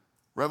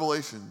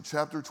Revelation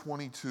chapter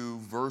 22,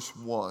 verse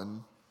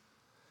 1,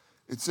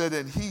 it said,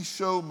 "And he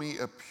showed me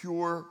a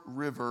pure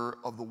river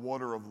of the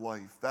water of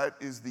life." That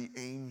is the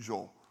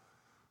angel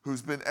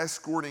who's been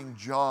escorting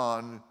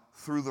John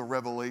through the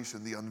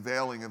revelation, the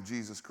unveiling of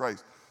Jesus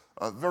Christ.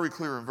 Very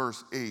clear in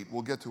verse 8.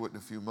 We'll get to it in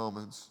a few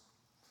moments.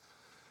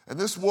 "And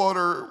this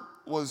water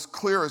was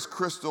clear as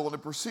crystal, and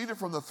it proceeded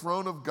from the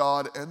throne of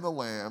God and the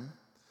Lamb.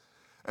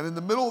 And in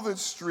the middle of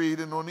its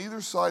street and on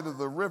either side of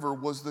the river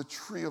was the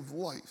tree of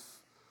life,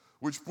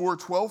 which bore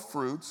 12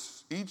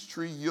 fruits, each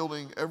tree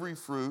yielding every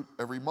fruit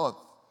every month.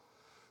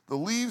 The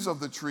leaves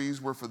of the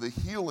trees were for the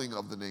healing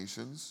of the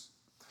nations.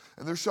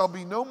 And there shall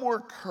be no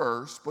more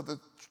curse, but the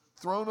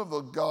throne of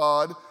the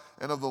God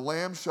and of the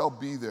Lamb shall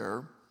be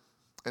there,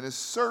 and his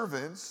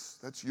servants,"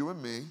 that's you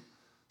and me,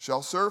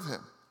 "shall serve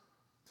him.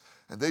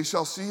 And they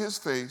shall see his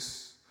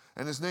face,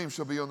 and his name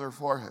shall be on their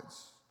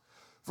foreheads."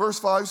 Verse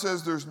 5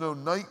 says there's no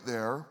night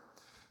there,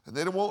 and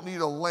they won't need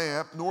a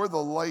lamp nor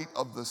the light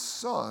of the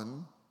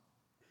sun.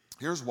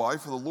 Here's why: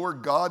 "For the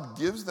Lord God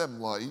gives them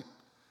light,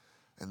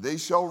 and they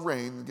shall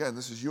reign," again,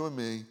 this is you and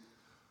me,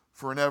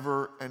 "for an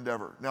ever and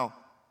ever." Now,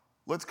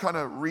 let's kind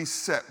of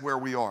reset where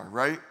we are,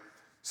 right?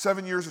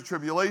 7 years of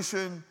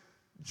tribulation,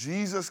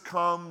 Jesus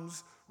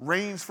comes,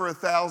 reigns for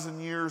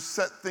 1,000 years,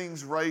 set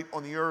things right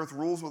on the earth,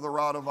 rules with a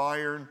rod of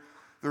iron.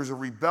 There's a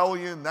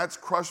rebellion, that's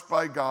crushed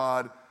by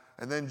God.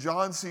 And then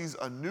John sees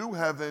a new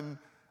heaven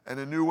and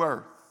a new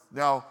earth.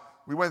 Now,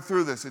 we went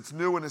through this. It's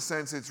new in a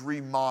sense. It's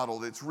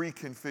remodeled. It's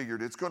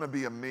reconfigured. It's going to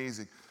be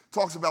amazing.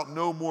 Talks about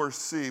no more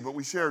sea, but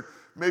we shared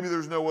maybe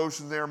there's no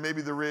ocean there,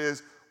 maybe there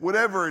is.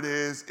 Whatever it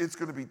is, it's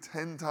going to be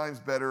 10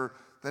 times better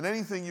than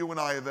anything you and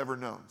I have ever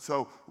known.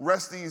 So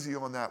rest easy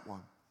on that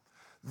one.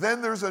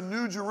 Then there's a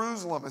new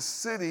Jerusalem, a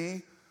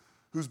city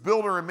whose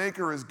builder and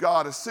maker is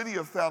God. A city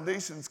of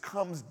foundations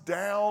comes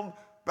down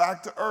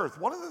back to earth.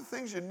 One of the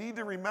things you need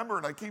to remember,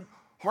 and I keep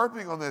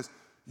harping on this,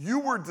 you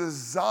were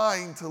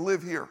designed to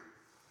live here.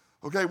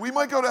 Okay, we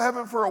might go to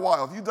heaven for a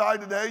while. If you die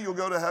today, you'll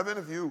go to heaven.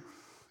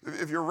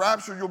 If you're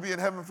raptured, you'll be in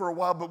heaven for a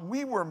while. But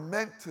we were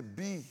meant to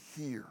be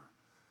here.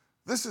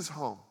 This is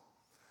home.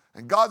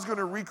 And God's going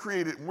to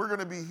recreate it, and we're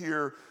going to be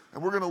here,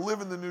 and we're going to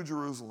live in the New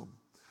Jerusalem.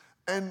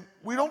 And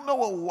we don't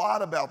know a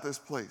lot about this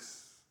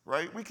place,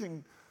 right? We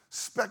can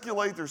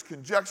speculate. There's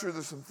conjecture.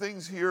 There's some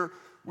things here.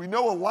 We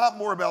know a lot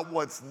more about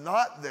what's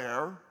not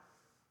there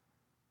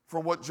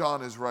from what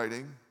John is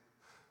writing.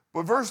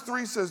 But verse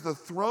 3 says the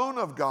throne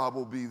of God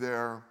will be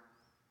there.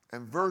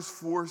 And verse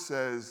 4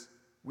 says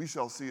we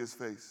shall see his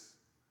face.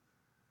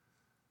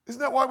 Isn't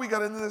that why we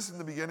got into this in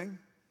the beginning?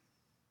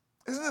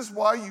 Isn't this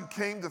why you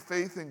came to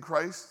faith in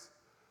Christ?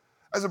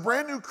 As a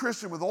brand new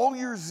Christian with all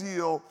your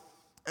zeal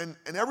and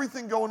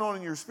everything going on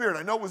in your spirit,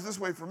 I know it was this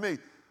way for me,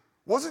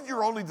 wasn't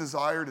your only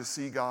desire to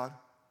see God?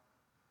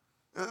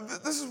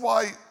 This is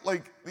why,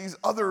 like, these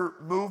other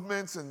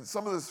movements and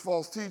some of this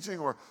false teaching,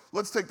 or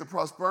let's take the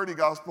prosperity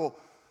gospel,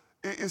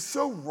 is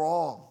so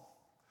wrong.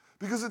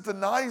 Because it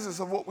denies us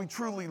of what we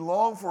truly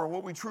long for and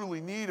what we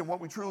truly need and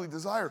what we truly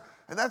desire.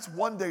 And that's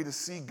one day to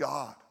see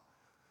God.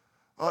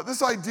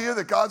 This idea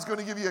that God's going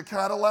to give you a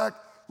Cadillac,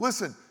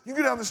 listen, you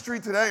can go down the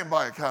street today and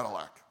buy a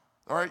Cadillac.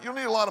 All right? You don't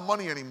need a lot of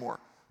money anymore.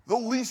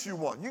 They'll lease you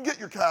one. You can get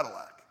your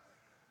Cadillac.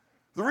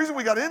 The reason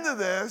we got into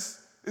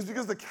this is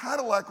because the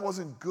Cadillac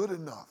wasn't good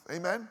enough.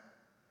 Amen?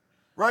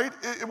 Right?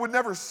 It would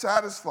never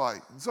satisfy.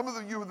 And some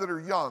of you that are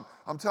young,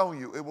 I'm telling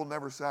you, it will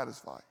never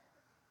satisfy.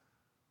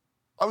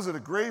 I was at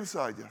a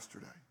graveside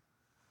yesterday.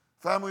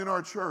 Family in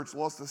our church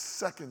lost a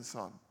second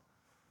son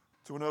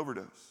to an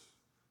overdose.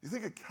 You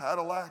think a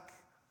Cadillac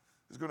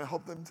is going to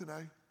help them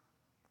today?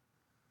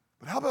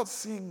 But how about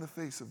seeing the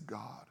face of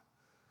God?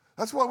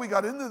 That's why we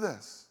got into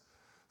this.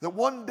 That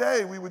one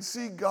day we would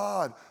see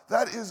God.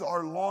 That is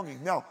our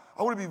longing. Now,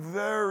 I want to be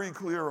very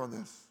clear on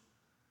this.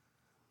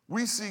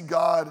 We see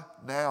God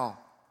now.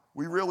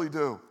 We really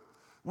do.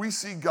 We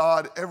see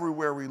God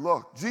everywhere we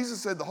look. Jesus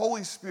said the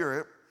Holy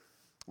Spirit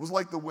was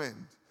like the wind.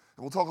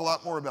 And we'll talk a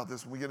lot more about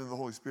this when we get into the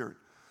Holy Spirit.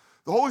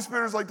 The Holy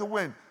Spirit is like the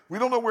wind. We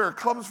don't know where it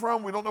comes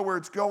from. We don't know where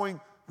it's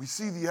going. We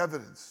see the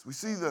evidence. We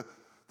see the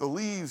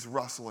leaves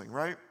rustling,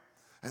 right?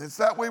 And it's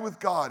that way with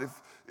God.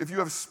 If you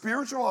have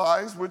spiritual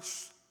eyes,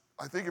 which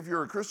I think if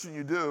you're a Christian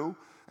you do,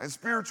 and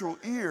spiritual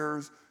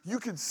ears, you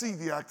can see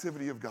the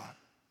activity of God.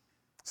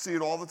 See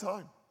it all the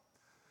time.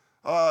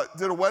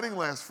 Did a wedding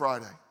last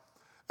Friday.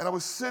 And I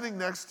was sitting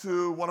next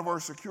to one of our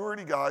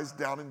security guys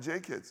down in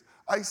J-Kids.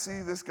 I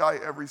see this guy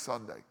every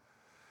Sunday.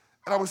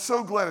 And I was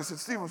so glad. I said,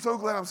 Steve, I'm so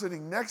glad I'm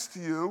sitting next to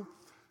you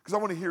because I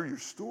want to hear your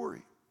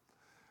story.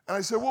 And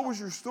I said, what was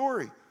your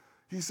story?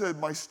 He said,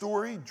 my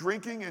story,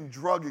 drinking and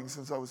drugging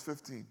since I was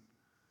 15.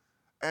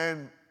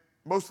 And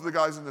most of the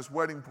guys in this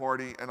wedding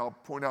party, and I'll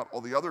point out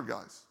all the other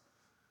guys.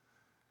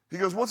 He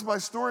goes, what's my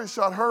story?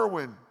 Shot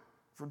heroin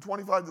from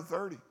 25 to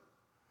 30.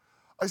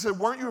 I said,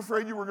 weren't you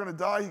afraid you were going to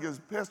die? He goes,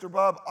 Pastor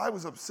Bob, I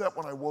was upset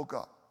when I woke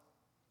up.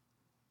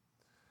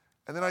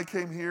 And then I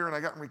came here and I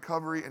got in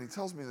recovery, and he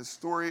tells me this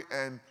story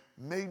and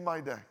made my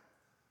day.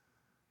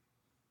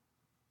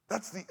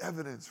 That's the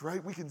evidence,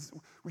 right?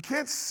 We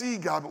can't see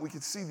God, but we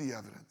can see the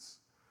evidence.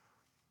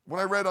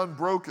 When I read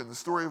Unbroken, the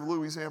story of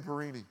Louis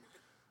Zamperini,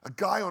 a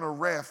guy on a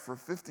raft for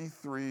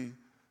 53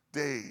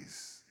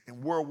 days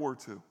in World War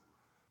II,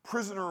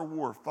 prisoner of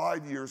war,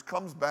 5 years,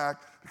 comes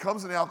back,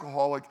 becomes an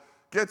alcoholic,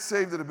 gets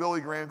saved at a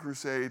Billy Graham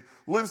crusade,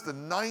 lives to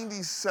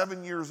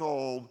 97 years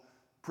old,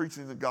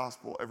 preaching the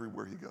gospel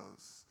everywhere he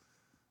goes.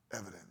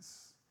 Evidence.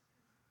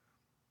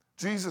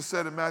 Jesus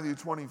said in Matthew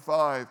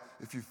 25,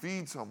 if you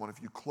feed someone, if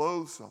you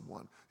clothe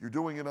someone, you're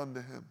doing it unto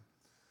him.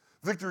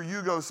 Victor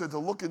Hugo said to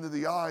look into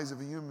the eyes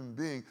of a human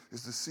being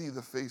is to see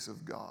the face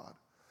of God.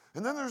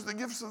 And then there's the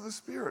gifts of the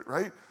Spirit,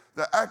 right?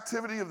 The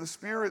activity of the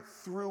Spirit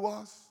through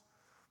us.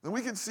 And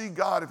we can see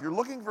God. If you're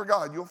looking for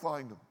God, you'll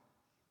find him.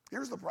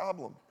 Here's the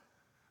problem.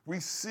 We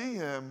see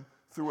him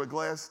through a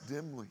glass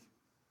dimly.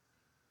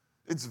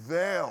 It's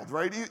veiled,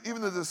 right?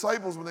 Even the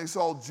disciples, when they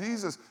saw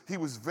Jesus, he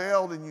was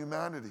veiled in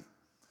humanity.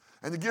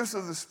 And the gifts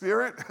of the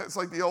Spirit, it's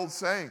like the old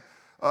saying,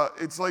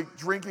 it's like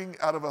drinking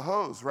out of a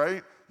hose,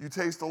 right? You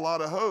taste a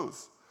lot of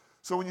hose.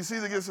 So when you see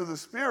the gifts of the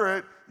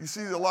Spirit, you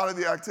see a lot of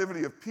the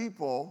activity of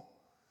people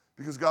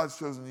because God's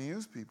chosen to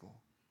use people.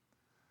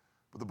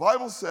 But the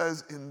Bible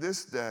says, in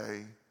this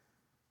day,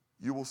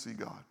 you will see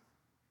God.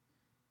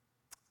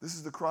 This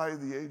is the cry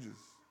of the ages.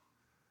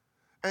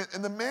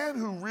 And the man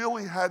who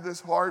really had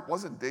this heart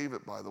wasn't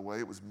David, by the way,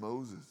 it was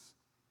Moses.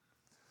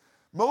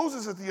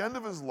 Moses, at the end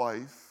of his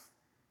life,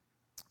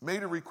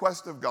 made a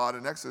request of God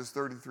in Exodus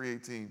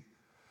 33:18.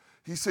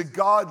 He said,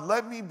 God,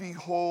 let me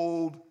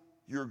behold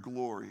your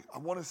glory. I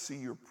want to see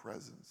your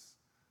presence.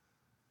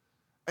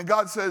 And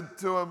God said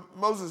to him,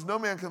 Moses, no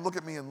man can look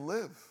at me and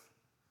live.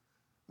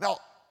 Now,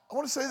 I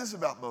want to say this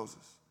about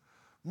Moses.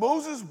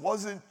 Moses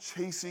wasn't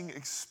chasing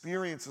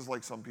experiences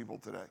like some people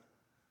today.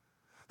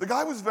 The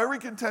guy was very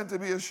content to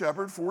be a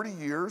shepherd, 40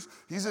 years.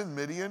 He's in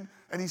Midian,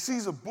 and he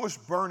sees a bush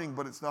burning,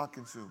 but it's not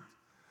consumed.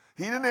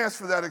 He didn't ask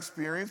for that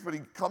experience, but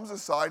he comes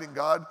aside and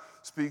God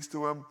speaks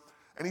to him,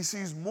 and he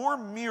sees more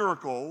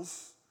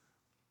miracles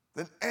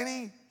than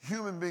any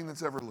human being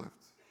that's ever lived.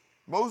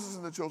 Moses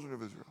and the children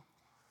of Israel.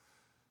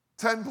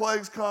 10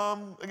 plagues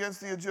come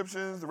against the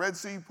Egyptians, the Red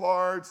Sea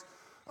parts,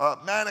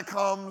 manna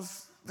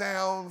comes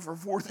down for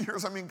 40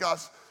 years. I mean,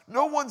 gosh,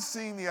 no one's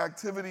seen the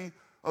activity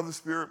of the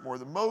Spirit more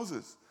than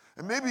Moses.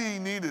 And maybe he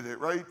needed it,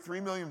 right?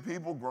 3 million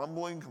people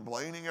grumbling,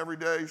 complaining every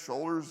day,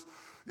 shoulders,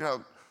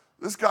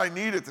 this guy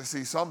needed to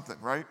see something,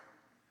 right?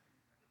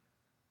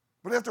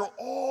 But after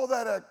all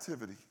that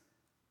activity,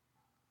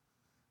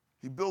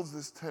 he builds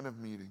this tent of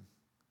meeting.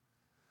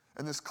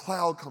 And this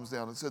cloud comes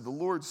down and said, the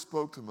Lord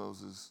spoke to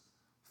Moses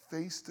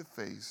face to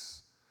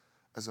face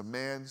as a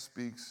man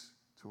speaks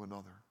to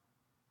another.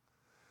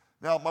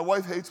 Now, my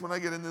wife hates when I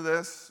get into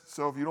this,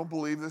 so if you don't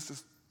believe this,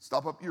 just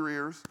stop up your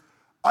ears.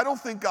 I don't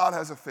think God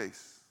has a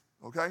face,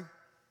 okay?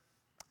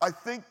 I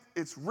think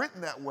it's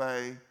written that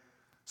way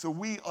so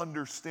we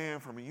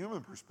understand from a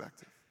human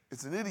perspective.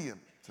 It's an idiom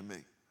to me.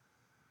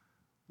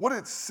 What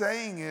it's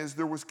saying is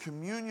there was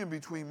communion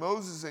between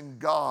Moses and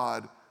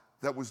God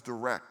that was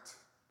direct.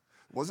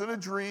 It wasn't a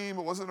dream.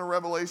 It wasn't a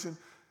revelation.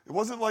 It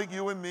wasn't like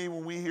you and me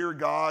when we hear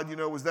God,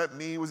 was that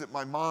me? Was it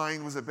my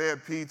mind? Was it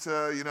bad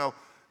pizza?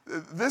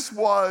 This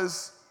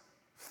was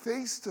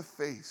face to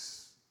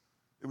face.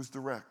 It was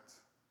direct.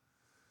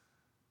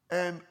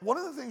 And one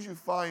of the things you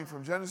find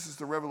from Genesis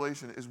to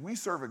Revelation is we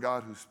serve a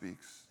God who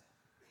speaks.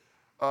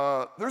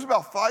 There's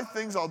about 5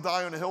 things I'll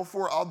die on a hill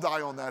for. I'll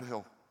die on that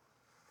hill.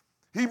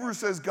 Hebrews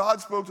says God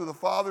spoke to the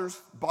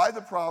fathers by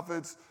the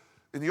prophets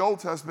in the Old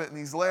Testament, and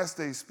these last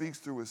days speaks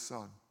through his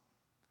Son.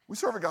 We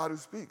serve a God who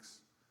speaks.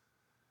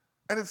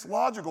 And it's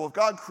logical. If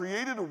God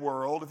created a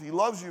world, if he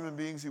loves human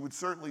beings, he would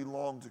certainly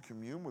long to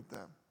commune with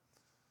them.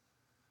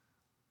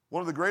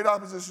 One of the great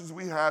oppositions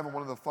we have, and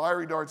one of the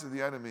fiery darts of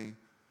the enemy,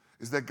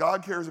 is that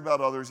God cares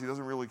about others. He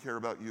doesn't really care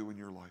about you and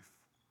your life.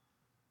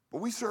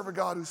 But we serve a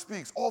God who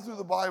speaks. All through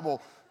the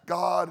Bible,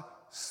 God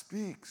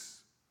speaks.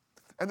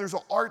 And there's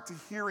an art to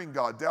hearing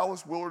God.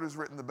 Dallas Willard has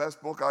written the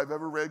best book I've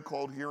ever read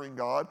called Hearing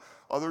God.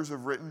 Others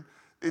have written.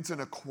 It's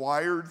an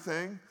acquired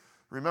thing.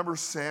 Remember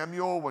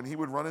Samuel when he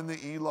would run into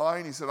Eli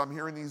and he said, I'm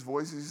hearing these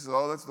voices. He said,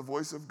 oh, that's the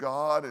voice of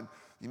God and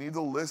you need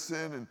to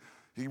listen. And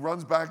he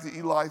runs back to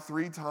Eli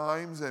 3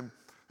 times. And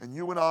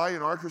you and I,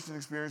 in our Christian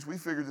experience, we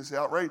figured this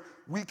out, right?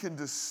 We can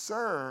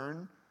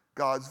discern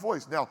God's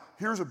voice. Now,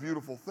 here's a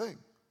beautiful thing.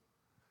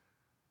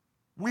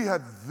 We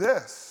have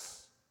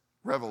this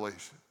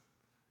revelation.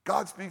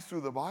 God speaks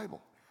through the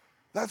Bible.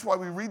 That's why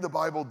we read the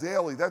Bible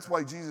daily. That's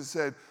why Jesus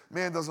said,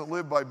 man doesn't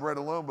live by bread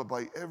alone, but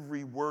by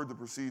every word that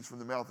proceeds from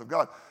the mouth of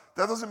God.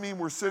 That doesn't mean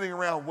we're sitting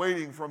around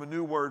waiting for a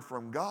new word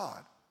from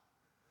God.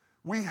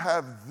 We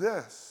have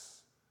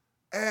this,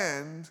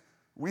 and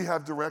we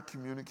have direct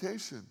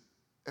communication,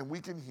 and we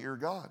can hear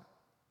God.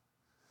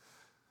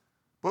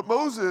 But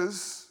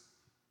Moses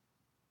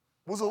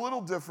was a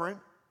little different.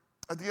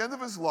 At the end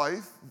of his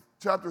life,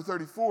 chapter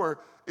 34,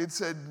 it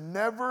said,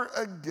 never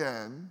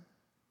again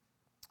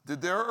did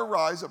there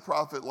arise a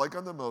prophet like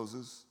unto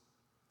Moses,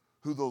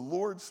 who the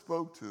Lord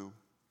spoke to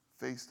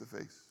face.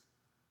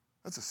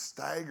 That's a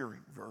staggering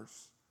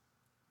verse.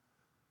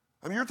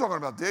 I mean, you're talking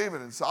about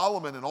David and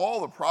Solomon and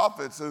all the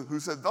prophets who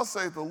said, thus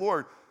saith the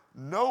Lord.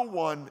 No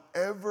one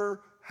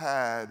ever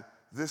had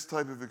this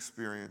type of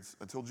experience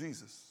until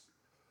Jesus.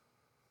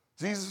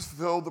 Jesus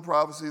fulfilled the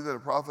prophecy that a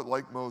prophet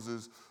like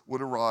Moses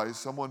would arise,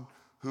 someone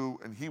who,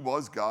 and he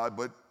was God,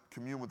 but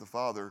commune with the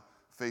Father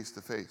face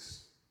to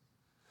face.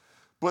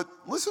 But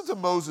listen to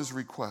Moses'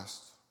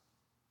 request.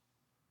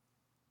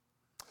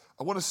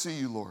 I want to see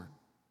you, Lord.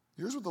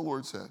 Here's what the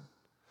Lord said.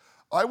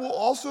 I will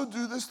also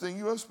do this thing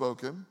you have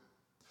spoken,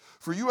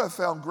 for you have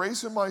found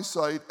grace in my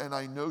sight, and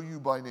I know you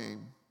by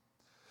name.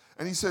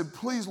 And he said,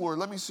 please, Lord,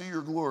 let me see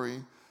your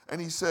glory. And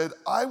he said,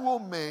 I will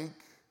make,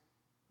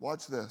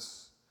 watch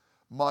this,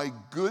 my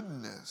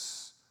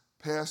goodness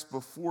pass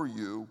before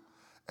you,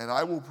 and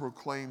I will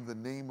proclaim the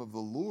name of the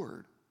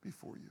Lord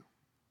before you.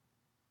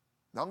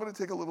 Now I'm going to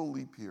take a little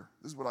leap here.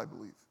 This is what I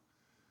believe.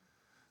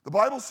 The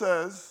Bible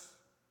says,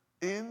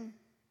 in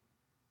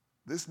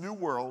this new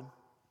world,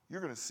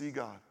 you're going to see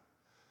God.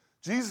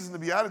 Jesus in the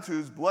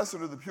Beatitudes, blessed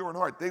are the pure in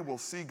heart, they will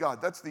see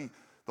God. That's the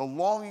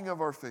longing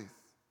of our faith.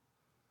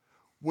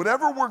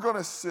 Whatever we're going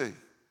to see, do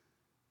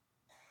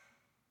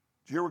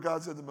you hear what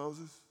God said to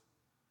Moses?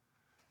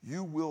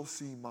 You will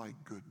see my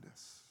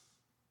goodness.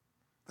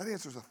 That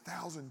answers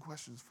 1,000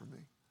 questions for me.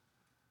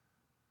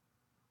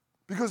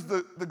 Because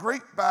the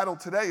great battle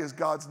today is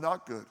God's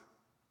not good.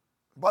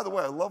 By the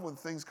way, I love when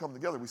things come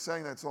together. We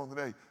sang that song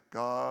today,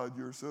 God,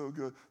 you're so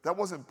good. That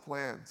wasn't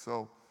planned,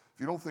 so if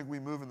you don't think we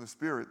move in the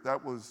Spirit,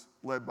 that was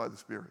led by the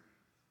Spirit.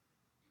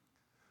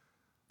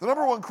 The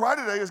number one cry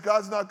today is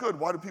God's not good.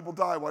 Why do people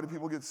die? Why do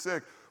people get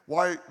sick?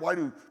 Why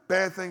do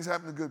bad things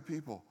happen to good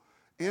people?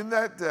 In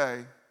that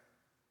day,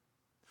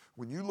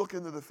 when you look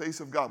into the face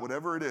of God,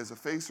 whatever it is, a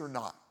face or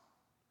not,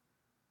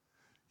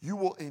 you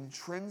will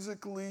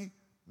intrinsically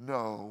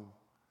know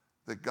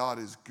that God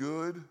is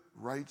good,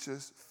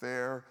 righteous,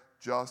 fair,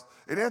 just.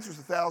 It answers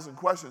 1,000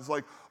 questions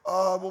like,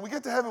 when we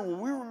get to heaven, will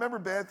we remember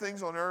bad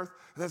things on earth?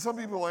 And then some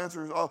people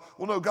answer, well,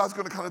 no, God's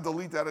going to kind of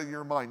delete that out of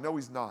your mind. No,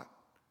 he's not.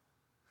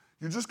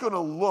 You're just going to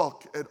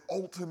look at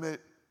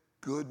ultimate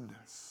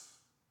goodness,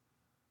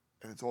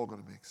 and it's all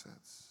going to make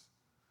sense.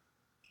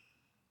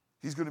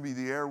 He's going to be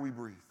the air we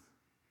breathe.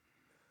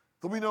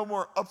 There'll be no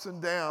more ups and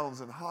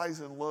downs and highs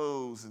and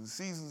lows and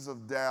seasons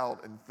of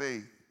doubt and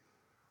faith.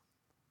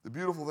 The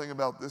beautiful thing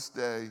about this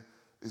day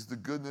is the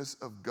goodness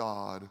of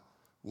God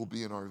will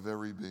be in our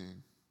very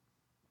being.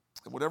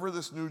 And whatever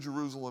this New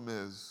Jerusalem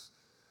is,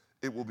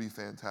 it will be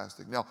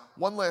fantastic. Now,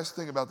 one last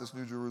thing about this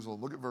New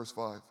Jerusalem. Look at verse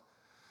 5.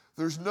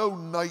 There's no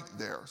night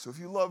there. So if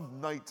you love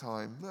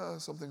nighttime,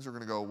 some things are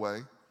going to go away.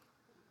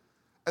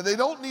 And they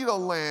don't need a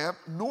lamp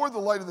nor the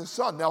light of the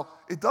sun. Now,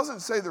 it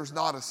doesn't say there's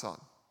not a sun.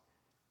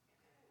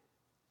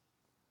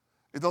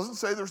 It doesn't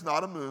say there's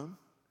not a moon.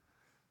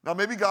 Now,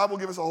 maybe God will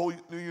give us a whole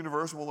new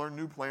universe and we'll learn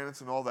new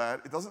planets and all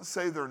that. It doesn't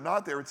say they're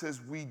not there. It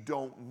says we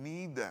don't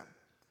need them.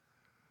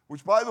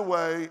 Which, by the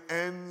way,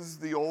 ends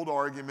the old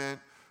argument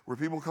where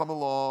people come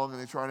along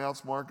and they try and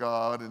outsmart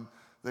God and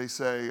they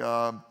say,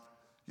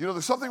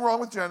 there's something wrong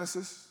with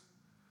Genesis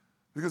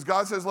because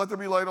God says, let there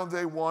be light on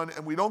day one,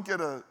 and we don't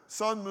get a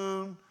sun,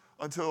 moon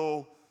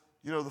until,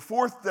 the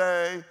fourth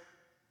day,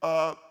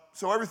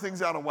 so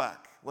everything's out of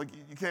whack. Like,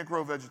 you can't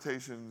grow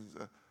vegetation.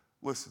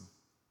 Listen,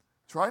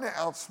 trying to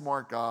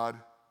outsmart God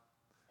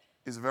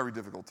is a very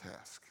difficult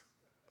task,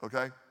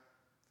 okay?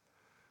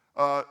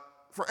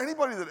 For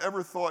anybody that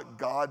ever thought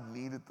God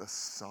needed the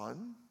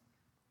sun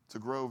to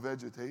grow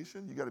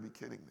vegetation, you got to be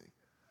kidding me.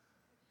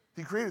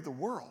 He created the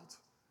world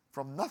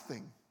from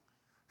nothing.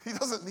 He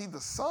doesn't need the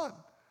sun.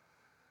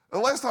 The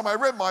last time I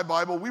read my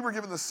Bible, we were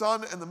given the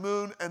sun and the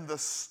moon and the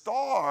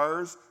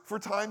stars for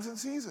times and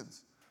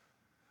seasons.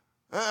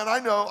 And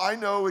I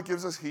know it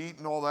gives us heat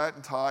and all that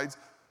and tides.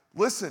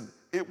 Listen,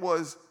 it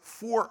was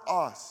for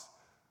us.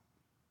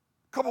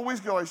 A couple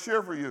weeks ago, I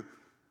shared for you,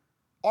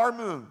 our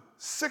moon,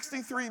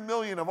 63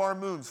 million of our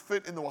moons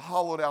fit into a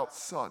hollowed out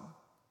sun,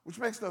 which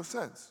makes no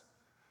sense.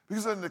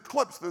 Because in an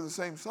eclipse, they're the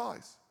same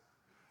size.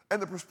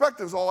 And the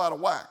perspective's all out of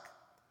whack.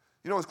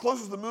 As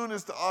close as the moon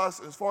is to us,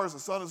 and as far as the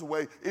sun is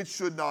away, it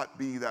should not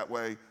be that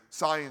way.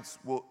 Science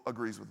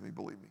agrees with me,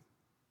 believe me.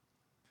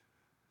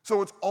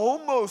 So it's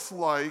almost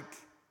like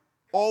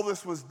all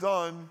this was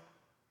done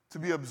to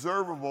be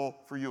observable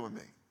for you and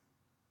me.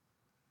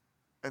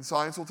 And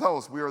science will tell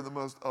us we're in the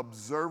most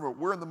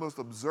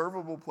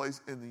observable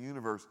place in the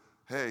universe.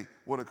 Hey,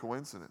 what a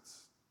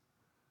coincidence.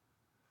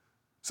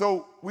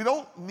 So we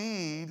don't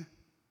need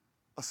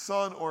a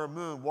sun or a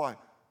moon. Why?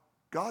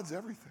 God's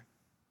everything.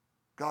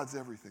 God's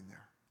everything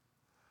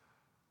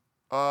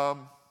there.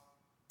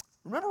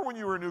 Remember when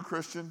you were a new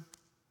Christian?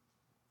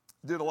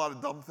 Did a lot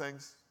of dumb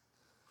things,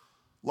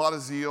 a lot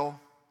of zeal,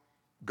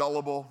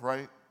 gullible,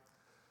 right?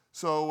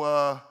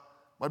 So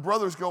my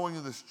brother's going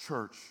to this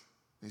church.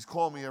 He's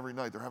calling me every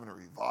night. They're having a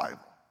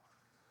revival.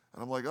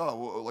 And I'm like,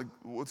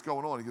 what's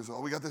going on? He goes,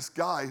 we got this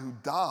guy who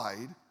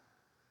died,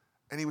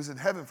 and he was in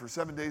heaven for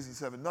 7 days and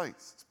 7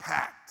 nights. It's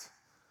packed.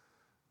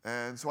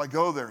 And so I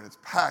go there, and it's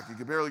packed. You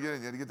could barely get in.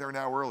 You had to get there an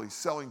hour early.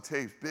 Selling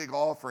tapes, big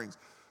offerings,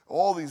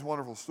 all these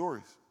wonderful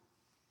stories.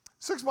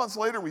 6 months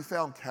later, we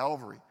found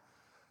Calvary.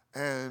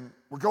 And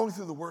we're going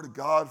through the Word of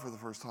God for the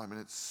first time, and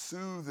it's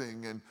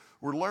soothing, and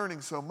we're learning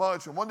so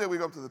much. And one day we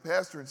go up to the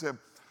pastor and said,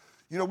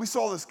 you know, we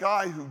saw this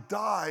guy who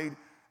died,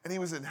 and he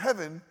was in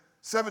heaven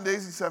 7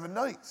 days and 7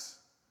 nights.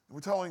 And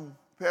we're telling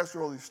the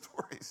pastor all these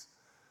stories.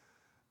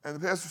 And the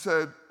pastor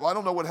said, well, I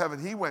don't know what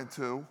heaven he went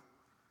to.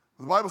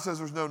 The Bible says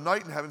there's no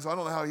night in heaven, so I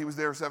don't know how he was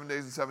there 7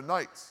 days and 7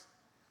 nights.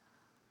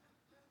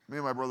 Me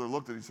and my brother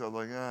looked at each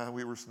other like,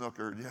 we were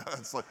snookered. Yeah,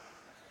 it's like,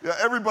 yeah,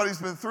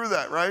 everybody's been through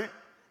that, right?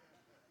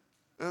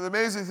 And the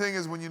amazing thing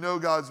is when you know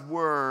God's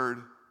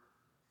word,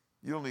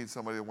 you don't need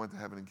somebody that went to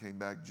heaven and came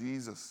back.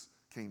 Jesus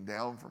came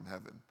down from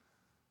heaven,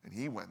 and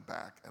he went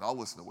back, and I'll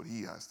listen to what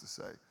he has to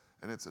say,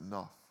 and it's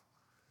enough.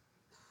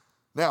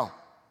 Now,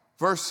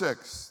 verse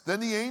 6,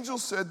 then the angel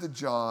said to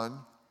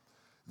John,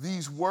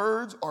 these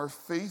words are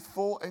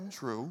faithful and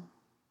true,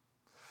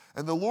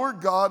 and the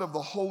Lord God of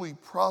the holy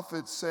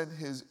prophets sent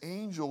his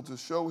angel to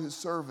show his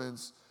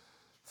servants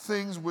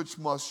things which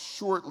must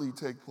shortly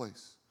take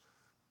place.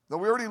 Now,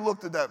 we already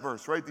looked at that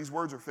verse, right? These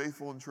words are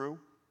faithful and true.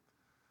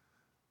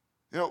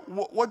 You know,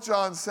 what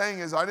John's saying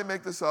is, I didn't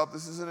make this up.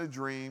 This isn't a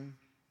dream.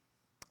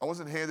 I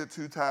wasn't handed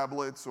 2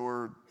 tablets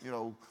or, you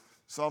know,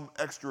 some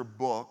extra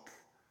book.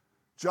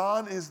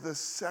 John is the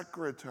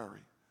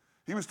secretary.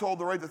 He was told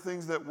to write the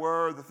things that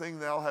were, the thing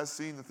thou hast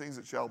seen, the things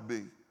that shall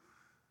be.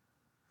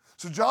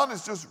 So John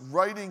is just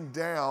writing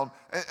down,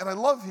 and I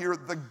love here,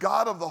 the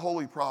God of the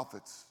holy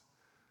prophets.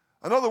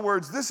 In other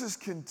words, this is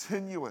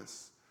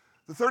continuous.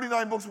 The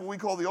 39 books, what we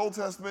call the Old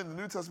Testament and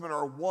the New Testament,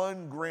 are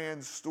one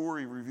grand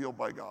story revealed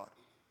by God.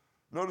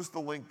 Notice the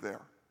link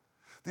there.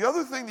 The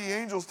other thing the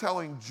angel's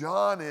telling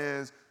John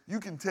is, you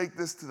can take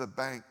this to the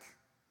bank.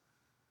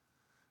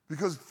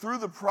 Because through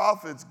the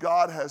prophets,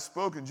 God has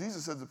spoken.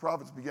 Jesus said the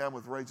prophets began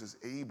with righteous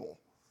Abel.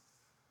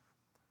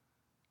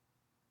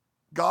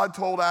 God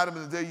told Adam,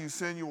 in the day you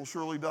sin, you will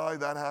surely die.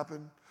 That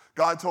happened.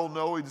 God told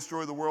Noah he'd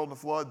destroy the world in the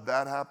flood.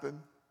 That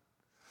happened.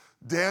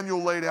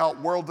 Daniel laid out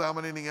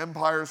world-dominating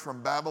empires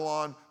from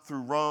Babylon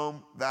through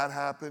Rome. That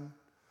happened.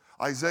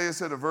 Isaiah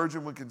said a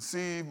virgin would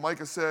conceive.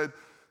 Micah said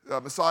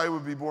Messiah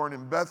would be born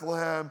in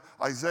Bethlehem.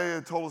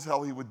 Isaiah told us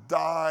how he would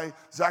die.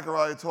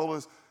 Zechariah told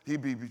us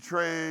he'd be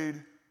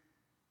betrayed.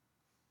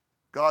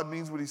 God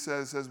means what he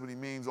says what he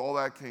means. All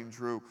that came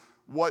true.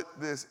 What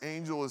this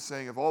angel is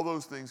saying, if all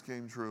those things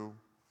came true,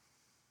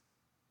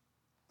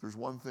 there's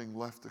one thing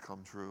left to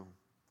come true.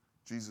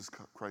 Jesus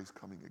Christ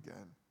coming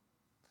again.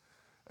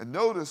 And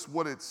notice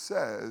what it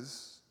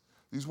says.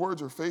 These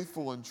words are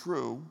faithful and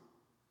true.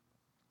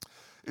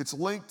 It's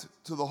linked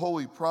to the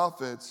holy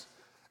prophets.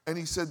 And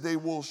he said they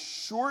will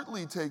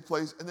shortly take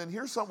place. And then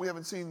here's something we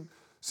haven't seen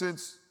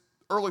since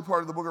early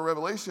part of the book of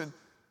Revelation.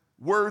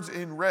 Words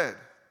in red.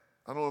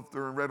 I don't know if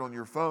they're in red on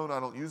your phone. I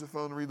don't use a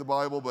phone to read the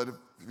Bible. But if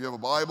you have a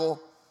Bible,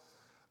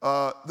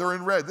 they're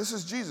in red. This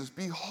is Jesus.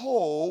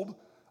 Behold,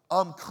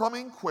 I'm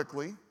coming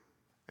quickly.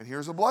 And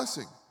here's a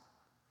blessing.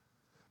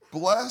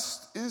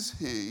 Blessed is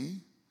he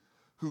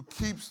who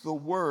keeps the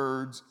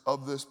words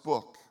of this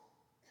book.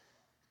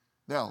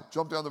 Now,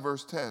 jump down to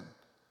verse 10.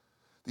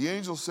 The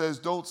angel says,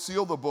 don't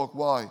seal the book.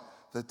 Why?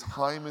 The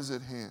time is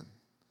at hand.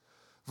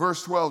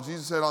 Verse 12,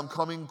 Jesus said, I'm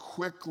coming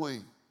quickly.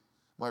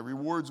 My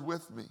reward's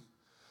with me.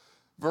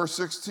 Verse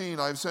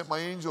 16, I have sent my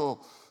angel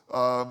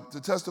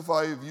to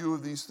testify of you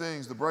of these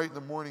things, the bright and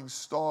the morning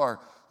star.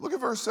 Look at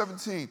verse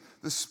 17.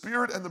 The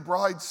Spirit and the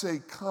bride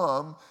say,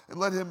 come, and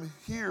let him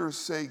hear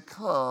say,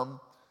 come.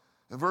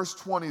 And verse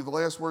 20, the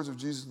last words of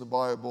Jesus in the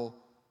Bible,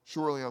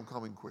 surely I'm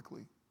coming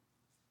quickly.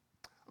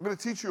 I'm going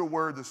to teach you a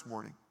word this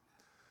morning.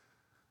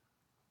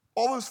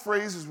 All those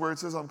phrases where it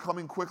says I'm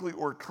coming quickly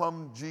or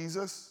come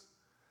Jesus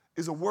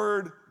is a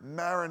word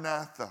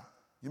Maranatha.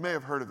 You may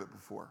have heard of it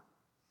before.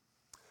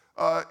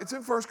 It's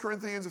in 1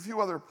 Corinthians, a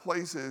few other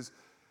places.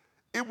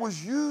 It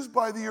was used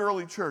by the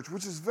early church,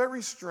 which is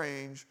very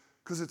strange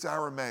because it's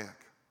Aramaic.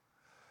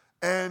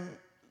 And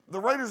the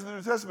writers of the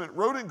New Testament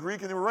wrote in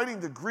Greek, and they were writing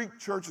to Greek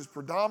churches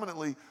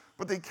predominantly,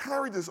 but they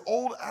carried this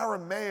old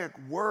Aramaic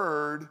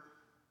word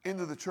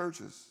into the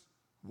churches.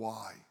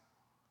 Why?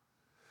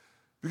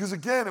 Because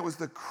again, it was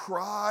the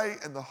cry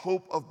and the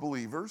hope of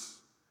believers.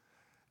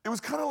 It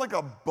was kind of like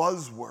a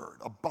buzzword,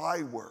 a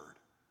byword.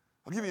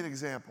 I'll give you an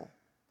example.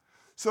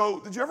 So,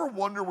 did you ever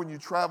wonder when you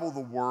travel the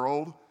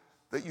world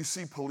that you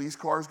see police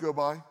cars go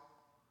by?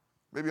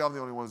 Maybe I'm the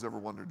only one who's ever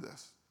wondered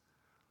this.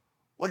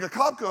 Like a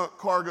cop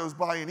car goes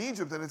by in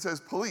Egypt and it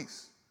says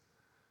police.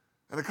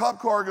 And a cop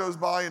car goes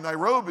by in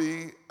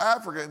Nairobi,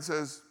 Africa, and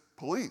says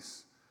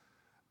police.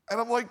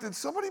 And I'm like, did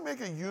somebody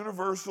make a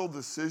universal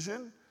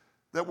decision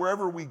that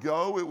wherever we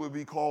go, it would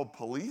be called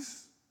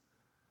police?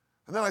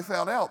 And then I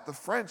found out the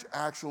French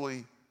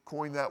actually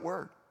coined that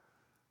word.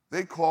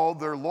 They called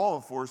their law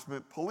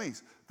enforcement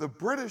police. The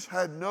British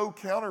had no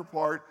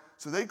counterpart,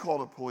 so they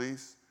called it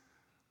police.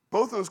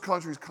 Both those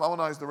countries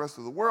colonized the rest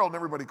of the world, and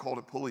everybody called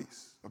it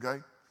police, okay?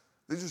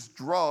 They just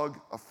drug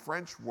a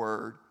French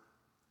word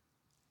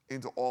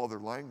into all their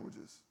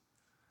languages.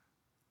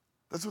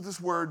 That's what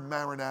this word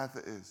Maranatha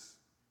is.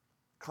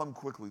 Come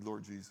quickly,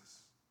 Lord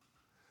Jesus.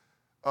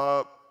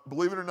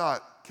 believe it or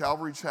not,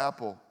 Calvary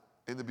Chapel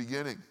in the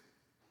beginning,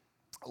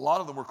 a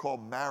lot of them were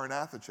called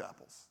Maranatha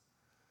chapels.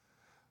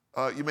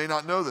 You may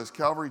not know this.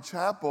 Calvary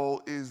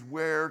Chapel is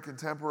where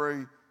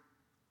contemporary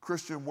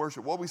Christian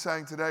worship, what we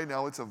sang today,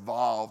 now it's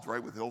evolved,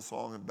 right, with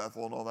Hillsong and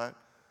Bethel and all that.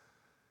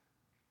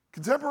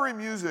 Contemporary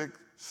music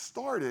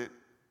started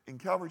in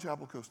Calvary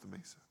Chapel, Costa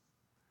Mesa.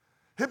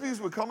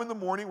 Hippies would come in the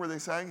morning where they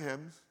sang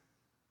hymns.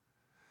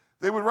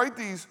 They would write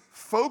these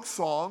folk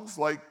songs,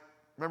 like,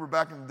 remember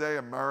back in the day,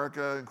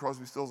 America and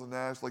Crosby, Stills and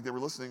Nash, like they were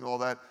listening to all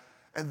that.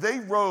 And they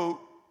wrote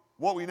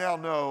what we now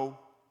know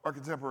are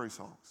contemporary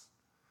songs.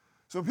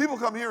 So when people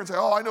come here and say,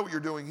 oh, I know what you're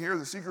doing here,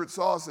 the secret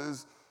sauce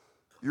is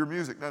your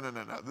music. No.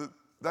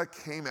 That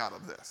came out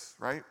of this,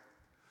 right?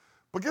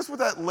 But guess what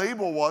that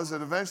label was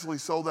that eventually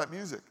sold that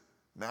music?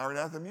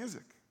 Maranatha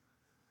music.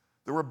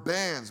 There were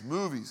bands,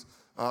 movies.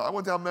 I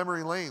went down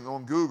memory lane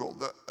on Google.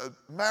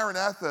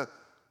 Maranatha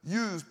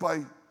used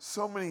by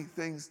so many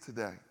things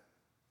today.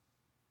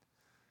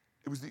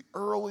 It was the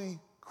early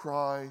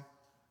cry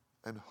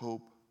and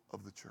hope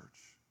of the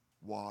church.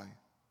 Why?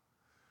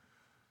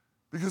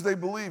 Because they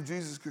believed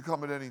Jesus could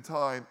come at any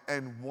time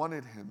and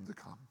wanted him to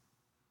come.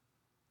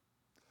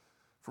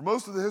 For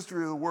most of the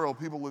history of the world,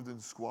 people lived in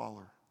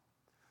squalor.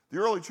 The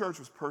early church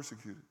was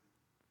persecuted.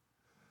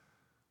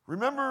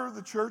 Remember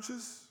the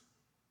churches?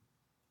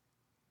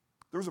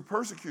 There was a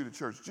persecuted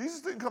church.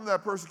 Jesus didn't come to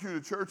that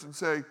persecuted church and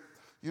say,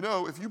 you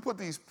know, if you put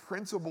these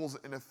principles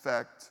in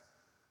effect,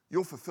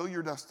 you'll fulfill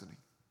your destiny.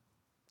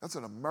 That's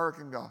an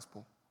American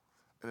gospel,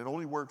 and it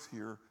only works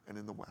here and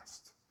in the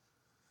West.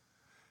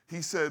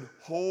 He said,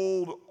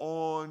 hold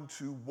on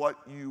to what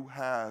you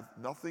have.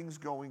 Nothing's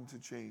going to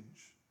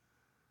change.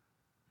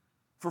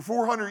 For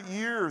 400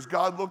 years,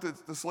 God looked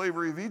at the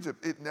slavery of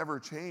Egypt. It never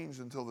changed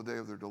until the day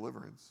of their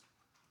deliverance.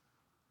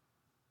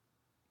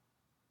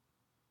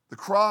 The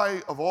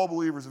cry of all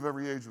believers of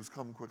every age was,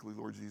 come quickly,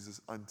 Lord Jesus,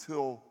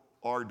 until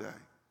our day,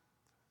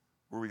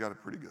 where we got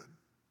it pretty good.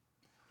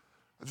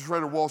 I just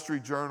read a Wall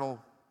Street Journal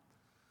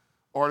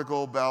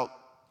article about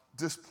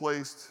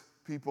displaced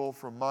people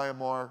from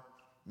Myanmar,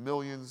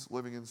 millions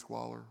living in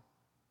squalor.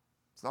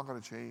 It's not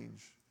going to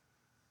change.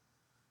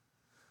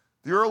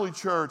 The early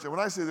church, and when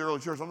I say the early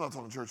church, I'm not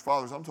talking church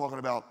fathers, I'm talking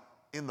about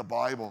in the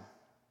Bible.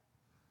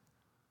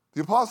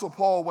 The Apostle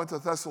Paul went to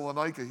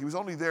Thessalonica. He was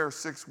only there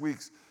 6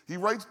 weeks. He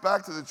writes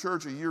back to the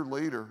church a year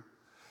later,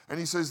 and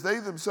he says, they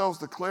themselves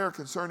declare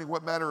concerning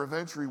what manner of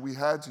entry we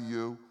had to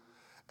you,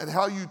 and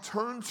how you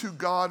turned to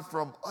God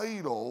from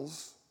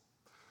idols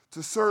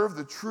to serve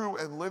the true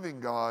and living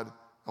God.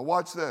 Now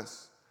watch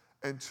this.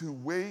 And to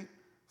wait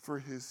for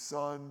his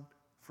Son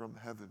from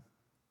heaven.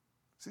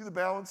 See the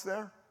balance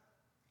there?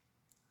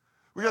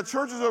 We got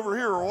churches over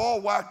here who are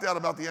all whacked out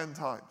about the end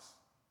times.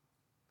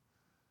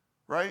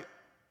 Right?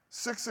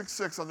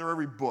 666 under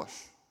every bush.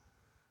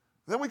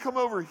 Then we come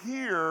over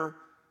here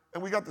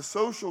and we got the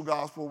social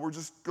gospel. We're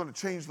just going to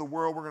change the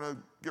world. We're going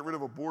to get rid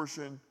of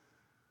abortion.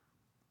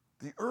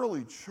 The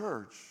early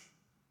church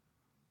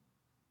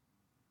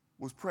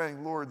was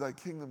praying, Lord, thy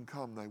kingdom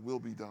come, thy will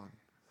be done.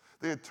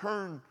 They had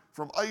turned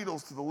from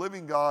idols to the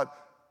living God,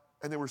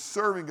 and they were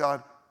serving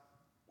God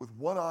with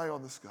one eye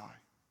on the sky,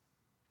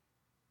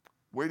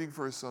 waiting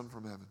for his Son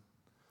from heaven.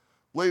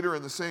 Later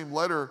in the same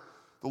letter,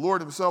 the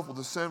Lord himself will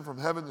descend from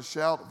heaven to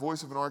shout, the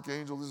voice of an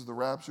archangel. This is the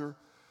rapture,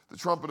 the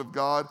trumpet of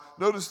God.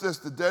 Notice this,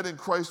 the dead in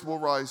Christ will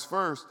rise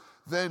first.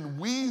 Then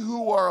we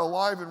who are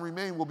alive and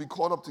remain will be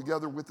caught up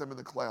together with them in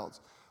the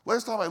clouds.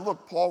 Last time I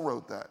looked, Paul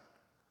wrote that.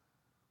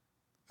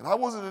 And I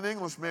wasn't an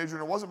English major,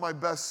 and it wasn't my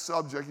best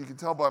subject. You can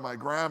tell by my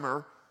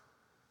grammar.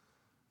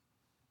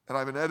 And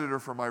I'm an editor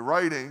for my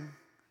writing.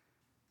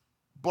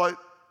 But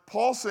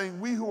Paul saying,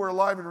 we who are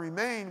alive and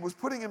remain, was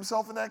putting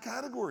himself in that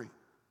category.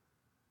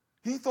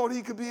 He thought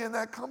he could be in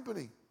that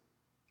company.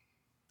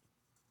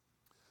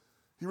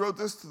 He wrote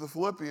this to the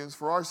Philippians,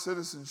 for our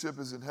citizenship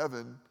is in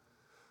heaven,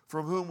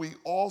 from whom we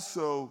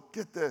also,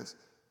 get this,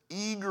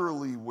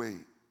 eagerly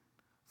wait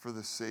for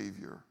the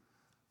Savior,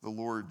 the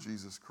Lord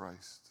Jesus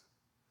Christ.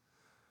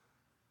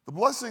 The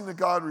blessing that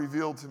God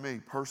revealed to me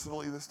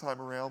personally this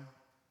time around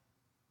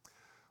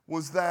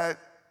was that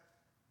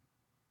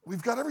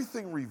we've got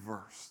everything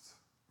reversed,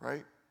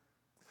 right?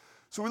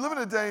 So we live in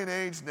a day and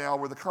age now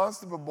where the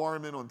constant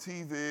bombardment on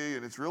TV,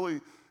 and it's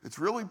really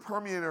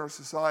permeated our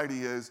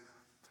society is,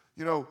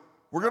 you know,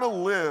 we're going to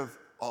live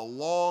a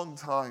long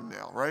time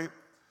now, right?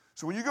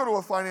 So when you go to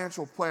a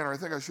financial planner, I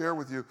think I shared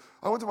with you,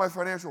 I went to my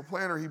financial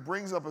planner, he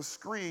brings up a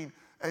screen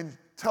and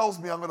tells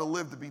me I'm going to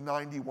live to be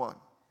 91.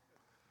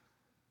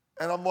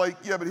 And I'm like,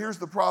 yeah, but here's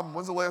the problem.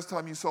 When's the last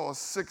time you saw a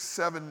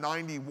 6'7",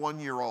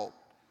 91-year-old?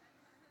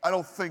 I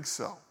don't think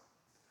so.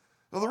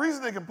 Now, the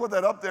reason they can put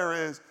that up there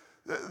is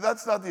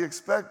that's not the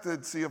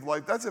expectancy of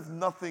life. That's if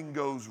nothing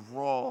goes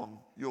wrong,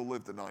 you'll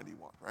live to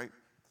 91, right?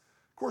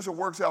 Of course, it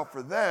works out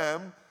for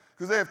them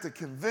because they have to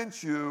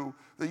convince you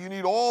that you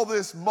need all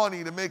this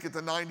money to make it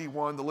to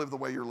 91 to live the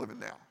way you're living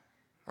now,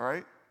 all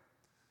right?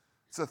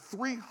 It's a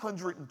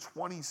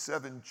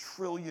 $327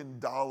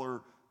 trillion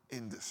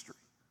industry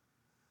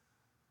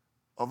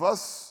of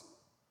us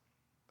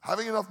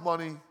having enough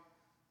money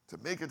to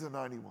make it to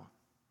 91.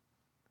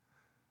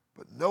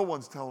 But no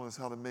one's telling us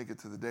how to make it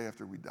to the day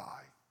after we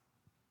die.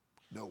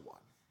 No one.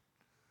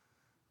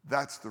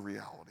 That's the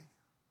reality.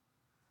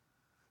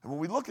 And when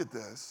we look at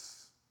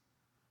this,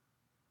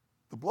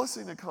 the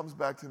blessing that comes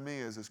back to me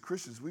is, as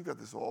Christians, we've got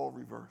this all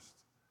reversed.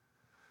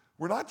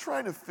 We're not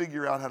trying to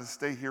figure out how to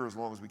stay here as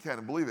long as we can.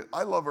 And believe it,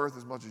 I love earth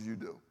as much as you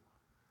do.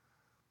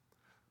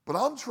 But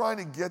I'm trying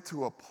to get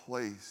to a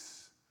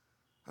place,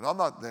 and I'm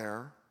not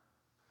there,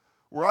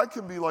 where I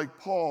can be like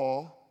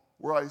Paul,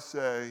 where I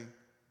say,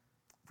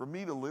 for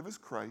me to live is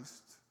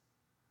Christ,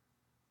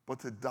 but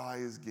to die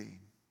is gain.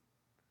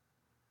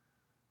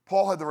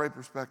 Paul had the right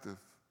perspective.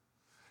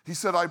 He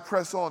said, I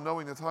press on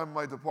knowing the time of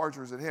my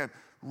departure is at hand.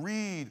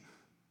 Read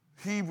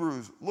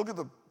Hebrews. Look at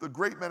the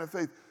great men of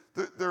faith.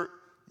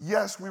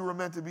 Yes, we were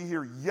meant to be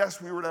here.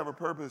 Yes, we were to have a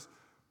purpose.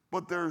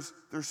 But there's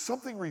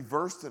something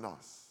reversed in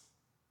us.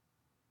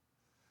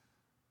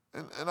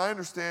 And I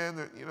understand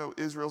that,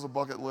 Israel's a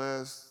bucket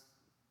list.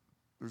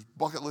 There's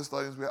bucket list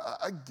items.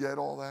 I get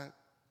all that.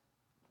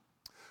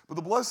 But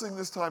the blessing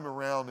this time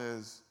around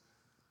is,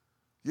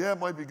 yeah, it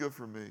might be good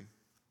for me.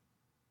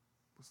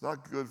 It's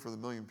not good for the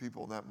million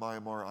people in that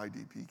Myanmar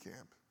IDP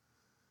camp.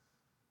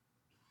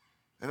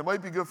 And it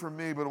might be good for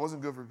me, but it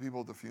wasn't good for people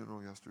at the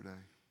funeral yesterday.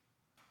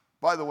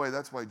 By the way,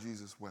 that's why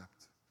Jesus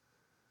wept.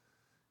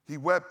 He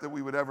wept that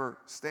we would ever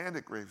stand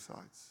at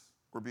gravesides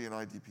or be in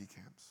IDP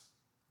camps.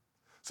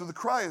 So the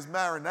cry is,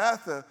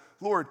 Maranatha,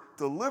 Lord,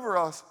 deliver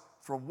us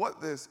from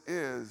what this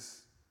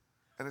is.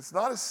 And it's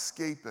not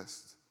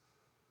escapist,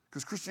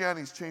 because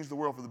Christianity's changed the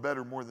world for the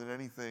better more than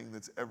anything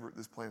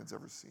this planet's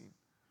ever seen.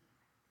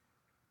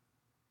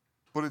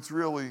 But it's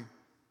really,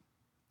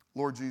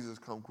 Lord Jesus,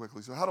 come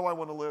quickly. So how do I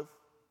want to live?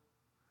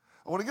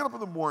 I want to get up in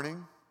the morning,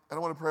 and I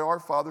want to pray, Our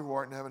Father who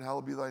art in heaven,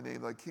 hallowed be thy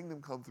name. Thy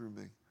kingdom come through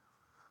me.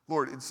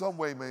 Lord, in some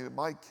way, may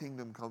my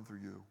kingdom come through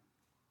you.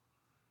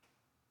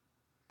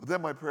 But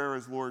then my prayer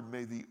is, Lord,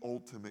 may the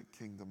ultimate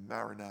kingdom,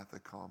 Maranatha,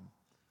 come,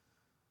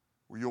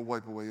 where you'll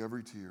wipe away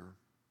every tear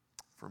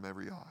from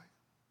every eye.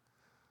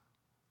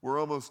 We're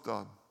almost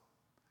done.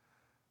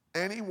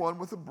 Anyone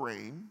with a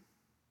brain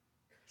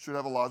should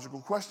have a logical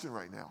question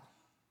right now.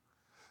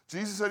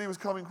 Jesus said he was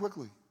coming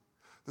quickly.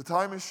 The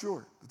time is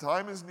short. The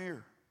time is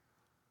near.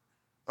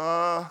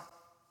 It's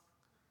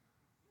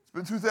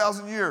been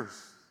 2,000 years.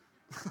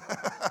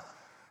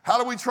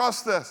 How do we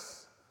trust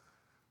this?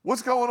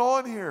 What's going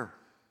on here?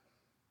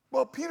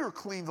 Well, Peter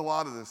cleaned a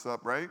lot of this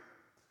up, right?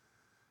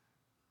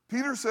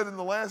 Peter said in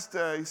the last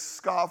day,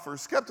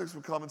 scoffers, skeptics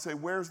would come and say,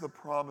 where's the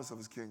promise of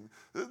his kingdom?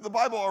 The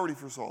Bible already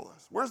foresaw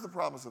this. Where's the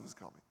promise of his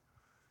coming?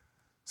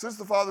 Since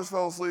the fathers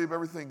fell asleep,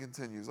 everything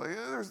continues. Like,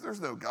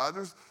 there's no God.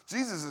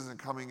 Jesus isn't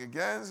coming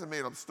again. It's a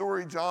made-up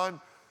story. John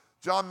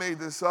made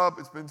this up.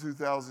 It's been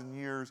 2,000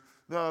 years.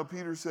 No,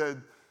 Peter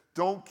said,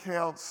 don't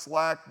count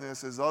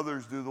slackness as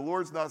others do. The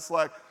Lord's not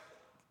slack.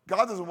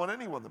 God doesn't want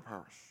anyone to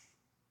perish.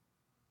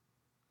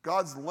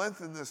 God's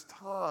lengthened this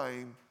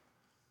time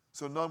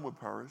so none would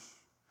perish.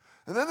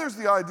 And then there's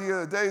the idea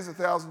that a day is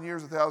 1,000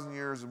 years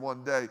is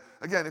one day.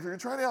 Again, if you're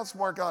trying to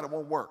outsmart God, it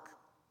won't work.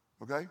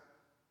 Okay?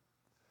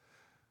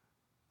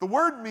 The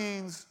word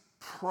means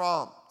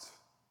prompt.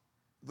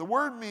 The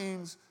word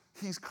means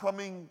he's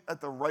coming at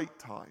the right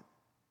time.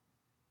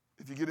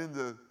 If you get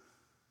into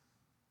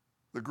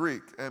the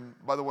Greek, and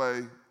by the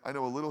way, I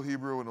know a little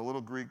Hebrew and a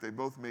little Greek. They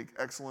both make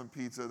excellent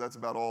pizza. That's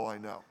about all I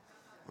know.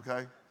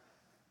 Okay?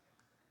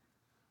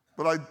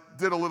 But I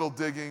did a little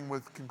digging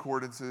with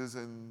concordances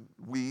and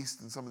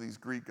Wuest and some of these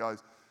Greek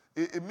guys.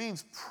 It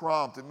means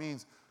prompt. It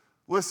means,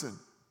 listen,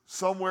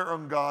 somewhere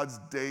on God's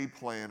day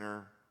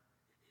planner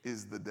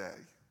is the day.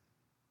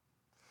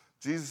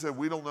 Jesus said,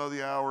 we don't know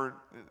the hour.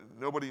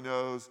 Nobody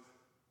knows.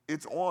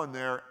 It's on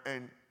there,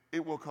 and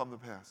it will come to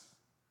pass.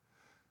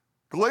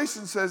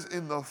 Galatians says,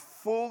 in the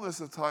fullness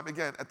of time,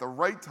 again, at the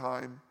right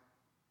time,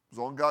 it was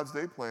on God's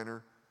day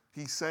planner,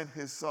 he sent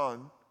his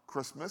son,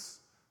 Christmas,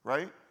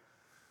 right?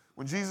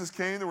 When Jesus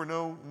came, there were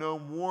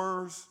no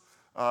wars.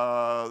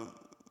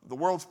 The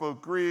world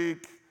spoke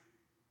Greek.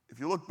 If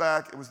you look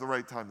back, it was the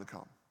right time to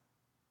come.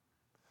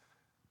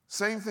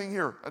 Same thing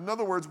here. In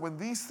other words, when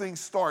these things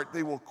start,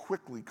 they will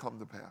quickly come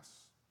to pass.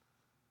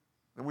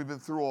 And we've been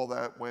through all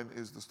that. When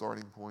is the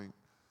starting point,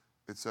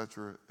 et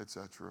cetera, et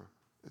cetera,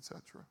 et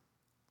cetera.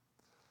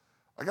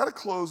 I got to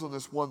close on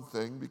this one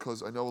thing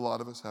because I know a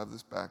lot of us have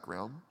this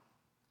background.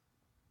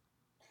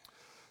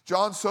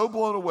 John's so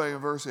blown away in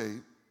verse 8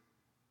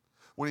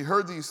 when he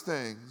heard these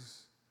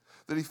things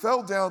that he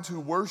fell down to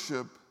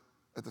worship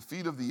at the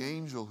feet of the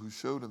angel who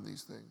showed him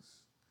these things.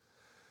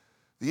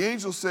 The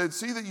angel said,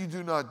 see that you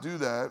do not do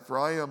that, for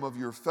I am of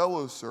your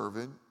fellow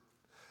servant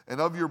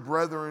and of your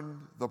brethren,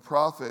 the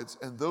prophets,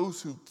 and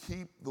those who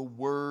keep the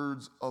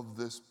words of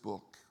this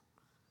book.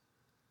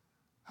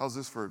 How's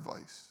this for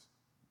advice?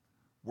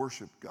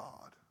 Worship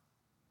God.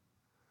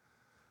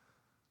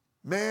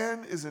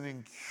 Man is an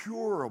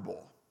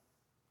incurable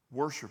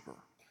worshiper.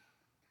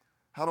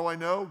 How do I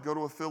know? Go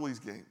to a Phillies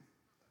game.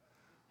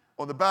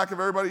 On the back of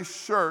everybody's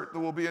shirt,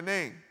 there will be a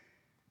name,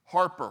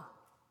 Harper.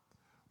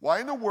 Why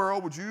in the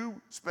world would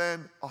you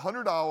spend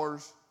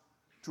 $100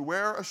 to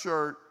wear a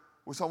shirt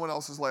with someone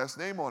else's last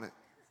name on it?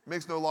 It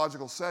makes no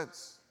logical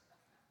sense.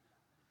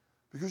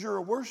 Because you're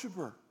a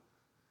worshiper.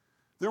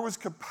 There was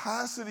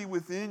capacity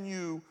within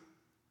you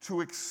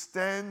to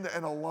extend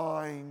and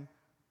align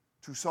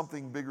to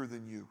something bigger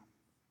than you.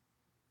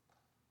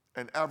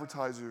 And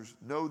advertisers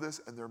know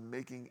this, and they're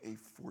making a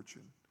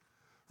fortune.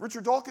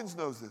 Richard Dawkins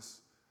knows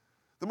this.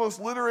 The most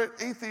literate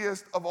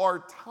atheist of our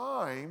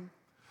time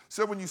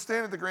said when you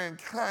stand at the Grand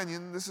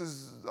Canyon, this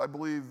is, I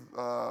believe,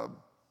 The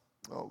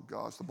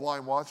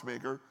Blind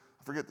Watchmaker,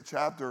 I forget the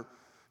chapter.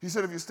 He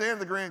said if you stand at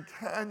the Grand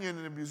Canyon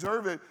and if you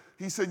observe it,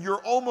 he said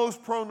you're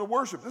almost prone to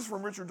worship. This is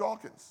from Richard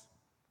Dawkins.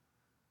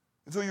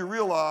 Until you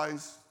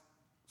realize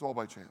it's all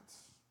by chance.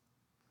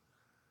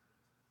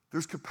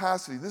 There's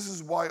capacity. This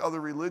is why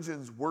other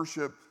religions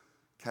worship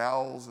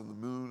cows and the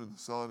moon and the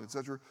sun,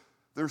 etc.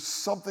 There's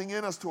something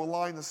in us to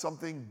align to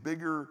something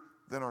bigger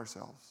than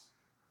ourselves.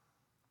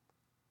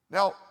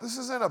 Now, this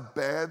isn't a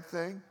bad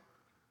thing,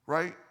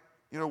 right?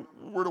 You know,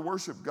 we're to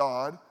worship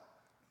God.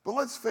 But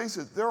let's face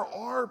it, there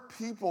are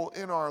people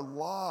in our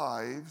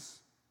lives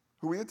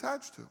who we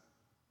attach to.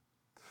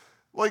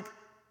 Like,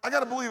 I got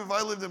to believe if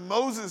I lived in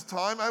Moses'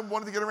 time, I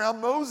wanted to get around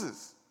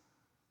Moses.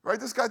 Right?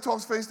 This guy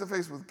talks face to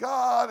face with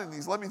God, and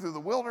he's led me through the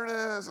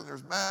wilderness, and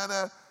there's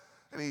manna,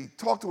 and he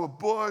talked to a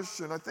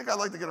bush, and I think I'd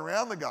like to get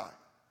around the guy.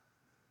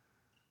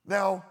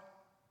 Now,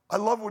 I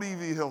love what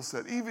E.V. Hill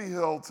said. E.V.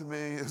 Hill, to me,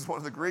 is one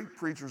of the great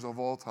preachers of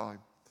all time.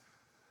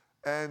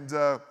 And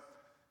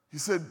he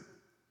said,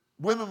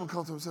 women would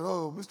come to him and say,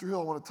 oh, Mr.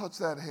 Hill, I want to touch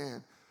that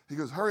hand. He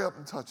goes, hurry up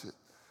and touch it.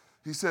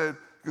 He said,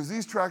 because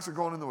these tracks are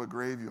going into a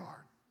graveyard.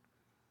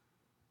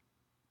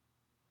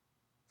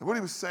 And what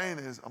he was saying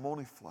is, I'm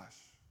only flesh.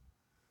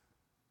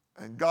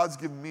 And God's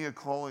given me a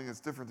calling that's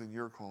different than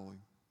your calling.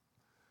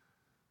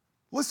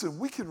 Listen,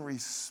 we can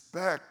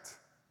respect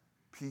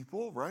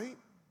people, right?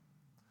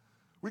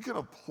 We can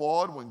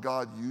applaud when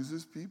God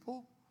uses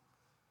people.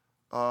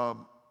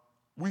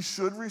 We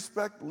should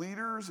respect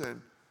leaders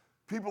and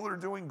people that are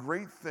doing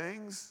great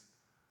things,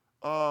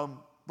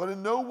 but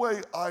in no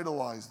way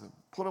idolize them,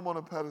 put them on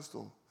a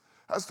pedestal.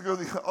 It has to go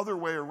the other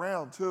way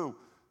around, too.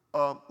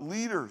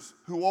 Leaders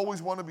who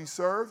always want to be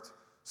served,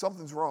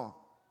 something's wrong.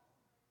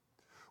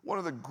 One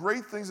of the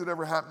great things that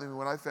ever happened to me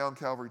when I found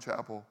Calvary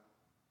Chapel,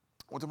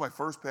 I went to my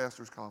first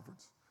pastor's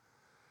conference.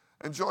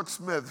 And Chuck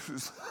Smith,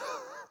 who's,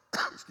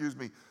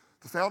 the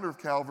founder of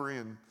Calvary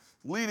and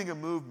leading a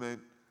movement,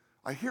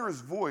 I hear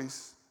his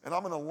voice, and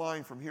I'm in a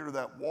line from here to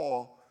that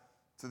wall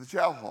to the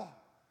chow hall.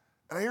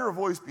 And I hear a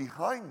voice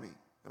behind me,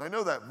 and I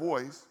know that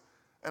voice,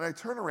 and I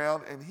turn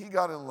around, and he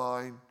got in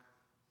line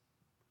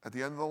at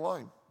the end of the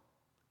line.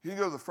 He didn't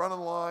go to the front of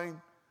the line.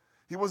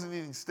 He wasn't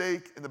eating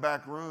steak in the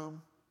back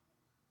room.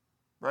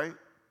 Right?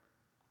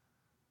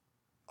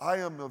 I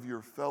am of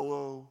your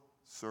fellow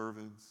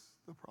servants,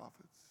 the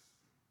prophets.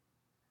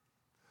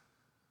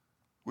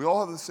 We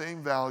all have the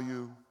same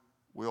value.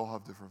 We all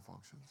have different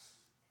functions.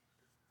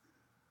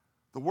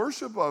 The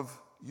worship of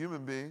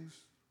human beings,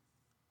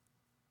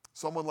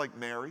 someone like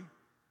Mary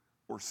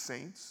or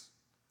saints,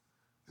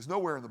 is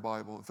nowhere in the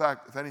Bible. In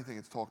fact, if anything,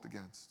 it's talked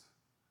against.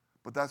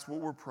 But that's what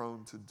we're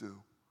prone to do.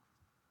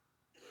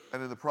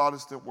 And in the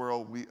Protestant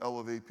world, we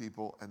elevate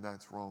people, and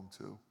that's wrong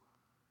too.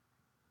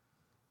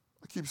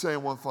 I keep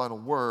saying one final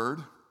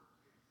word.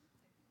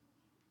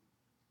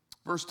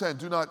 Verse 10,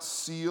 do not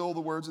seal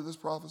the words of this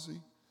prophecy.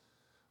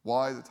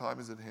 Why? The time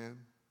is at hand.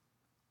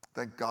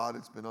 Thank God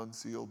it's been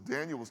unsealed.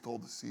 Daniel was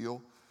told to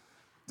seal.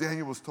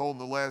 Daniel was told in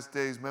the last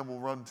days men will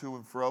run to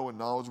and fro and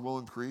knowledge will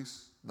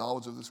increase.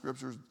 Knowledge of the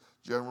scriptures,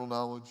 general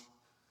knowledge.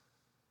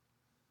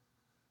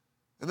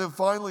 And then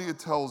finally it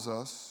tells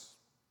us,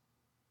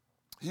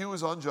 he who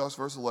is unjust,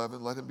 verse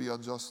 11, let him be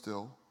unjust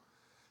still.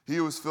 He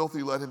who is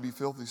filthy, let him be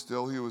filthy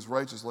still. He who is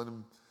righteous, let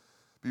him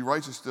be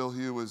righteous still.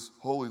 He who is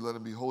holy, let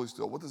him be holy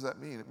still. What does that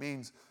mean? It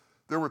means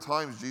there were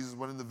times Jesus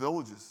went into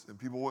villages and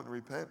people wouldn't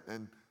repent,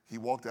 and he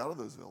walked out of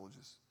those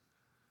villages.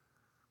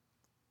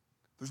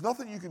 There's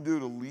nothing you can do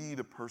to lead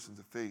a person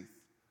to faith.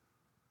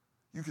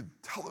 You can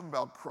tell them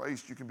about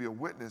Christ, you can be a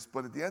witness,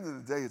 but at the end of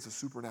the day, it's a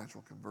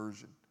supernatural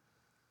conversion.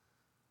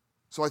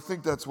 So I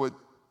think that's what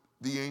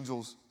the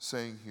angel's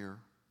saying here.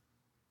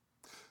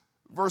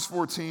 Verse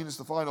 14 is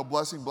the final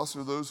blessing. Blessed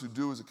are those who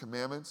do as the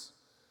commandments.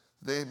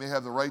 They may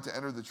have the right to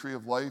enter the tree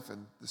of life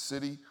and the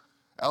city.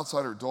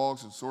 Outside are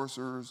dogs and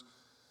sorcerers,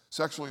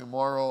 sexually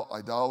immoral,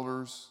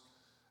 idolaters,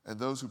 and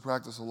those who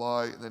practice a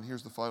lie. And then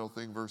here's the final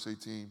thing, verse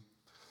 18.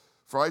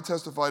 For I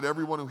testify to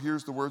everyone who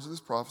hears the words of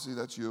this prophecy,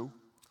 that's you.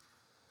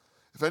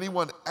 If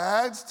anyone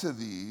adds to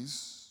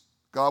these,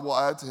 God will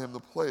add to him the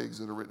plagues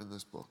that are written in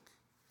this book.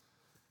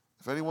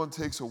 If anyone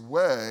takes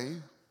away,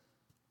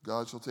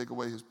 God shall take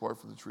away his part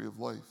from the tree of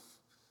life,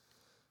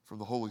 from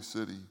the holy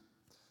city.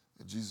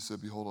 And Jesus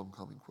said, behold, I'm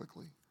coming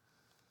quickly.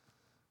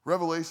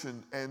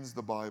 Revelation ends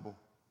the Bible.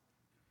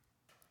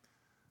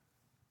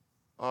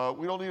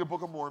 We don't need a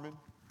Book of Mormon.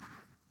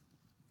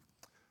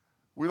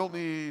 We don't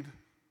need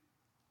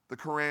the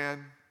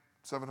Quran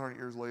 700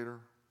 years later.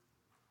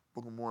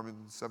 Book of Mormon,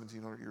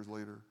 1,700 years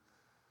later.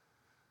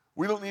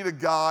 We don't need a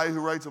guy who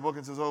writes a book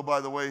and says, oh, by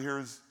the way,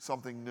 here's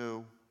something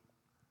new.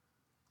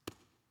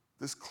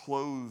 This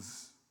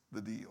closed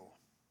the deal.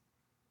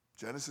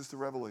 Genesis to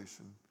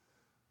Revelation,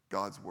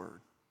 God's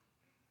word.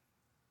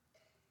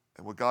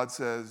 And what God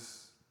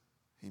says,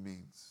 he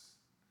means.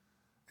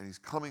 And he's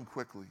coming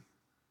quickly,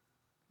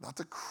 not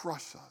to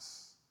crush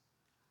us,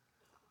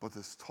 but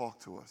to talk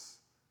to us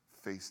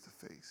face to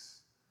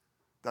face.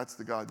 That's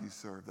the God you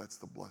serve. That's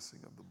the blessing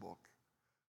of the book.